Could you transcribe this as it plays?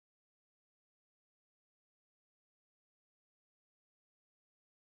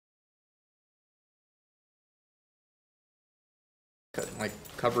like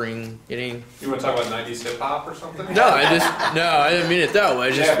covering any. You want to talk about 90s hip hop or something? No, I didn't mean it that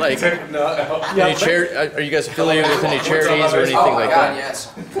way. Just are you guys affiliated with any charities or anything like that? Yes,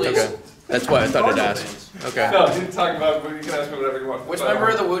 please. Okay, that's why I thought I'd ask. Okay. No, you can talk about. You can ask me whatever you want. Which member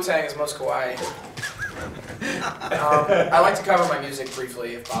of the Wu-Tang is most kawaii? I like to cover my music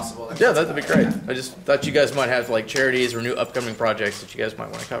briefly, if possible. Yeah, that'd be great. I just thought you guys might have like charities or new upcoming projects that you guys might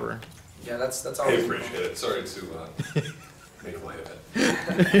want to cover. Yeah, that's all. I appreciate it. Sorry to make light of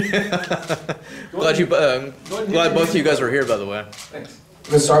it. Glad both of you guys are here, by the way. Thanks.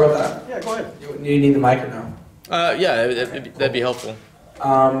 Let's start with that. Yeah, go ahead. You need the mic or no? Yeah, that'd be helpful.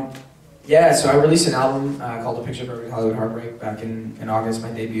 Yeah, so I released an album called A Picture Perfect Hollywood Heartbreak back in August, my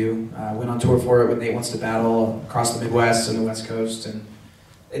debut. Went on tour for it with Nate Wants to Battle across the Midwest and the West Coast, and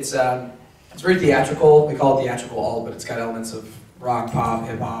it's very theatrical. We call it theatrical alt, but it's got elements of rock, pop,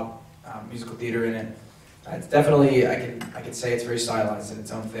 hip hop, musical theater in it. It's definitely, I can say it's very stylized in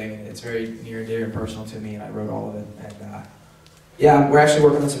its own thing, and it's very near and dear and personal to me, and I wrote all of it. And yeah, we're actually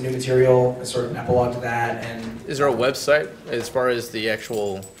working on some new material, a sort of an epilogue to that. And is there a website as far as the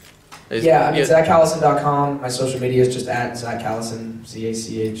actual? Yeah, I mean, ZachCallison.com. My social media is just at Zach Callison,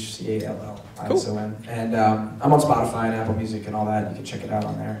 ZachCallison. Cool. And I'm on Spotify and Apple Music and all that. You can check it out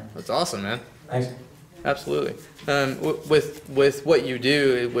on there. That's awesome, man. Thanks. Absolutely. With what you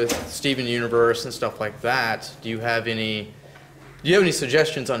do with Steven Universe and stuff like that, do you have any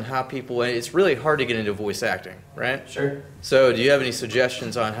suggestions on how people? It's really hard to get into voice acting, right? Sure. So, do you have any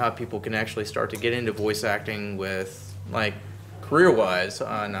suggestions on how people can actually start to get into voice acting with, like, career-wise,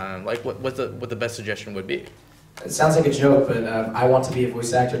 on like what the best suggestion would be? It sounds like a joke, but I want to be a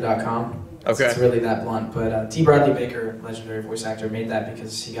voiceactor.com. Okay. It's really that blunt. But T. Bradley Baker, legendary voice actor, made that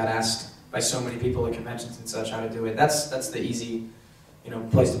because he got asked by so many people at conventions and such how to do it. That's the easy,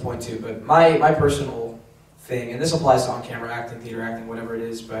 place to point to. But my personal thing, and this applies to on-camera acting, theater acting, whatever it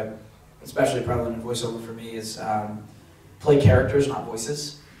is, but especially prevalent in voiceover for me, is play characters, not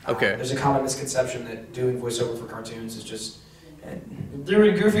voices. Okay. There's a common misconception that doing voiceover for cartoons is just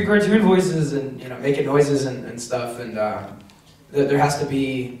doing goofy cartoon voices and making noises and stuff. And there has to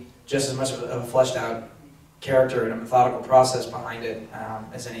be just as much of a fleshed out character and a methodical process behind it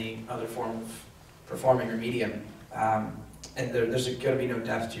as any other form of performing or medium. And there's going to be no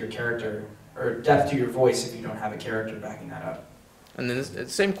depth to your character or depth to your voice if you don't have a character backing that up. And then the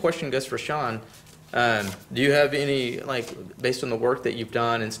same question goes for Sean. Do you have any, like, based on the work that you've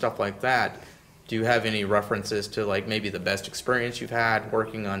done and stuff like that, do you have any references to, like, maybe the best experience you've had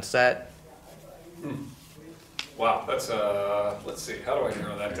working on set? Wow, that's let's see, how do I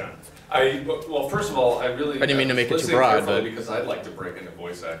narrow that down? Well, first of all, I didn't mean to make it too broad, but because I'd like to break into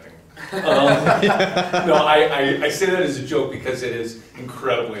voice acting. No, I say that as a joke because it is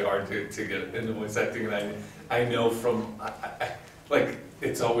incredibly hard to get into voice acting, and I know from like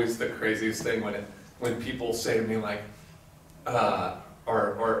it's always the craziest thing when people say to me like,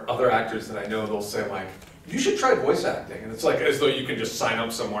 or other actors that I know, they'll say like, you should try voice acting, and it's like as though you can just sign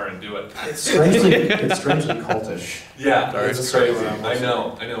up somewhere and do it. It's strangely cultish. Yeah, It's crazy. I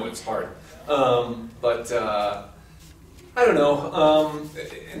know, it's hard. But I don't know.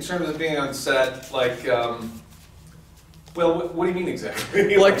 In terms of being on set, like, well, what do you mean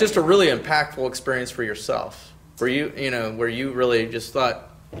exactly? Like just a really impactful experience for yourself, where you really just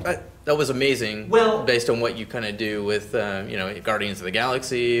thought that was amazing. Well, based on what you kind of do with Guardians of the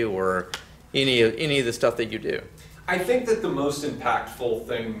Galaxy or any of the stuff that you do. I think that the most impactful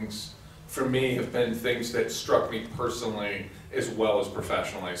things for me have been things that struck me personally as well as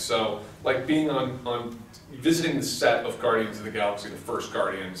professionally. So, like being on visiting the set of Guardians of the Galaxy, the first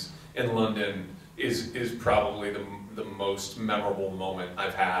Guardians in London, is probably the most memorable moment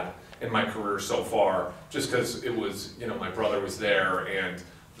I've had in my career so far. Just because it was, my brother was there, and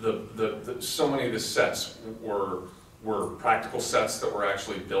the so many of the sets were practical sets that were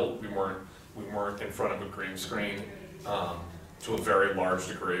actually built. We weren't in front of a green screen to a very large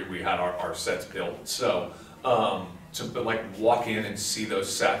degree. We had our sets built. So to like walk in and see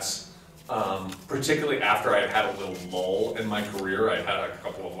those sets, particularly after I had had a little lull in my career, I had a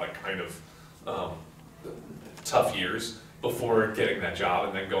couple of like kind of tough years before getting that job,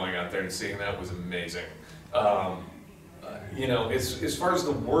 and then going out there and seeing that was amazing. As far as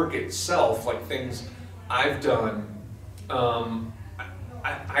the work itself, like things I've done,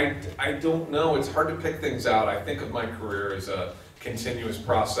 I don't know. It's hard to pick things out. I think of my career as a continuous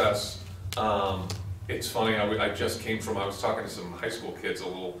process. It's funny, I just came from, I was talking to some high school kids a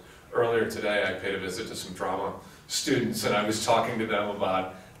little earlier today. I paid a visit to some drama students, and I was talking to them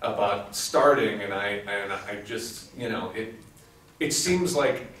about starting, and I just, it seems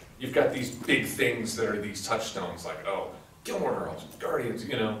like you've got these big things that are these touchstones, like, oh, Gilmore Girls, Guardians,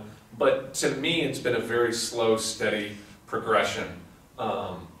 you know. But to me, it's been a very slow, steady progression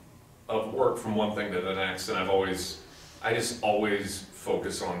of work from one thing to the next, and I just always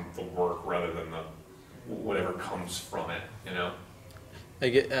focus on the work rather than whatever comes from it, you know. Do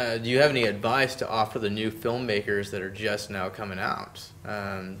you have any advice to offer the new filmmakers that are just now coming out?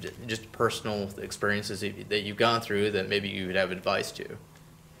 Just personal experiences that you've gone through that maybe you would have advice to?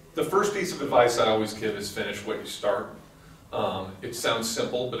 The first piece of advice I always give is finish what you start. It sounds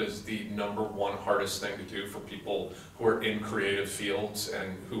simple, but it's the #1 hardest thing to do for people who are in creative fields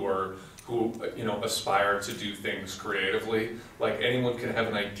and who you know, aspire to do things creatively. Like, anyone can have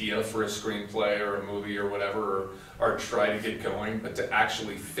an idea for a screenplay or a movie or whatever, or try to get going, but to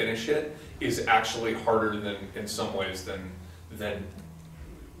actually finish it is actually harder than, in some ways, than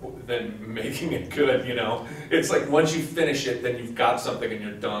making it good, you know? It's like, once you finish it, then you've got something and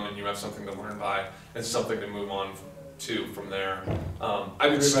you're done and you have something to learn by and something to move on to from there.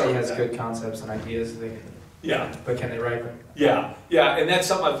 Everybody has good concepts and ideas, yeah. But can they write them? Yeah, yeah, and that's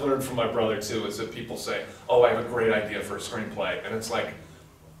something I've learned from my brother too, is that people say, oh, I have a great idea for a screenplay, and it's like,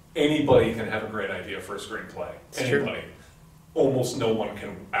 anybody can have a great idea for a screenplay. Anybody. Almost no one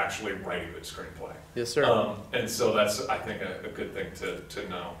can actually write a good screenplay. Yes, sir. And so that's, I think, a good thing to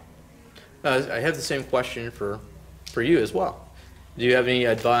know. I have the same question for you as well. Do you have any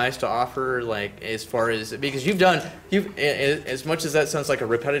advice to offer, like, as far as, because as much as that sounds like a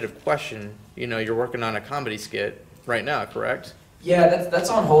repetitive question, you know, you're working on a comedy skit right now, correct? Yeah, that's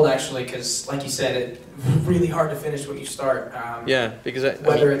on hold actually, because like you said, it's really hard to finish what you start. Yeah, because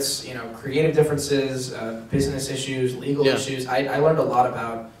whether it's, you know, creative differences, business issues, legal issues. I learned a lot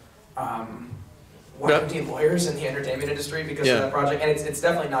about working with lawyers in the entertainment industry because of that project, and it's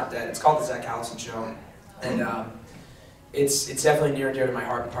definitely not dead. It's called the Callison Show, and it's definitely near and dear to my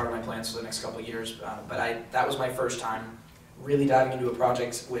heart and part of my plans for the next couple of years. But that was my first time really diving into a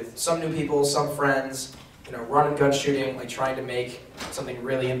project with some new people, some friends. You know, run and gun shooting, like trying to make something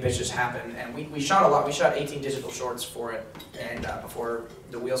really ambitious happen. And we shot a lot. We shot 18 digital shorts for it, and before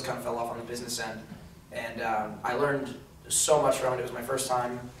the wheels kind of fell off on the business end. And I learned so much from it. It was my first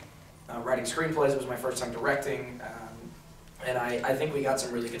time writing screenplays. It was my first time directing. And I think we got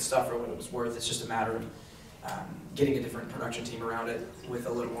some really good stuff for what it was worth. It's just a matter of getting a different production team around it with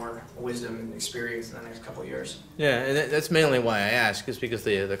a little more wisdom and experience in the next couple of years. Yeah, and that's mainly why I ask, is because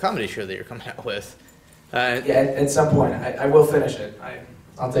the comedy show that you're coming out with. Yeah, at some point, I will finish it.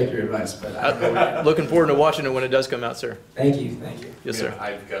 I'll take your advice, but looking forward to watching it when it does come out, sir. Thank you, thank you. Yes, sir.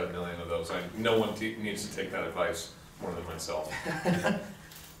 I've got a million of those. No one needs to take that advice more than myself.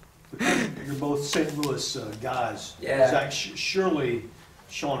 You're both St. Louis guys. Yeah. Zach, surely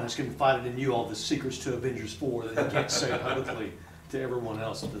Sean has confided in you all the secrets to Avengers 4 that he can't say publicly to everyone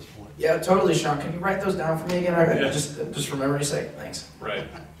else at this point. Yeah, totally, Sean. Can you write those down for me again? Yeah. Just for memory's sake. Thanks. Right.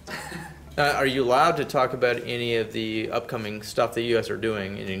 Are you allowed to talk about any of the upcoming stuff that you guys are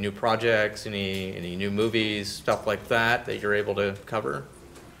doing? Any new projects, any new movies, stuff like that you're able to cover?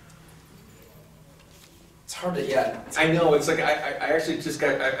 It's hard to, yeah. I know, it's like, I actually just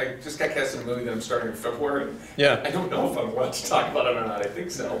got cast in a movie that I'm starting in February. Yeah. I don't know if I'm allowed to talk about it or not. I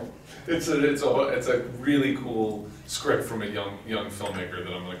think so. It's a really cool script from a young filmmaker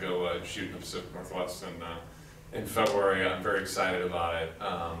that I'm going to go shoot in the Pacific Northwest in February. I'm very excited about it.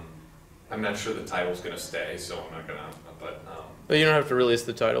 I'm not sure the title's going to stay, so I'm not going to, but... Well, you don't have to release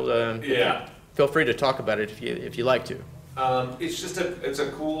the title. Yeah. Feel free to talk about it if you like to. It's just it's a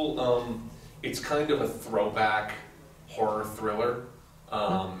cool, it's kind of a throwback horror thriller,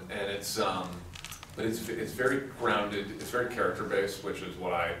 and but it's very grounded, it's very character-based, which is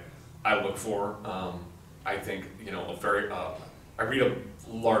what I look for. I think, you know, I read a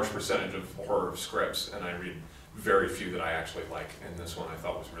large percentage of horror scripts, and I read very few that I actually like, and this one I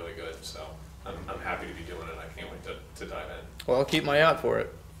thought was really good, so I'm happy to be doing it. I can't wait to dive in. Well, I'll keep my eye out for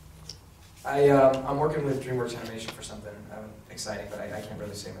it. I'm working with DreamWorks Animation for something exciting, but I can't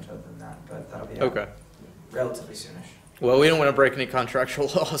really say much other than that, but that'll be Okay. Relatively soonish. Well, we don't want to break any contractual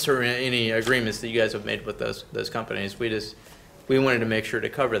laws or any agreements that you guys have made with those companies. We wanted to make sure to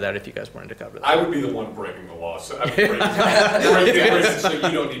cover that if you guys wanted to cover that. I would be the one breaking the law, so I would break the agreement, so you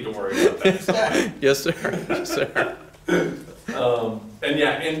don't need to worry about that. Yes, sir. Yes, sir. And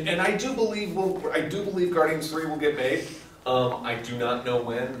yeah, and I do believe Guardians 3 will get made. I do not know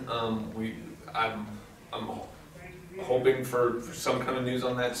when. I'm hoping for some kind of news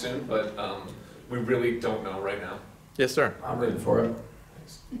on that soon, but we really don't know right now. Yes, sir. I'm ready for it.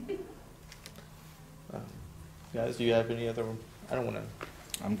 Guys, do you have any other? I don't want to.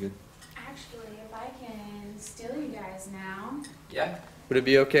 I'm good. Actually, if I can steal you guys now. Yeah. Would it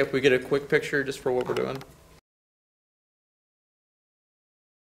be okay if we get a quick picture just for what we're doing?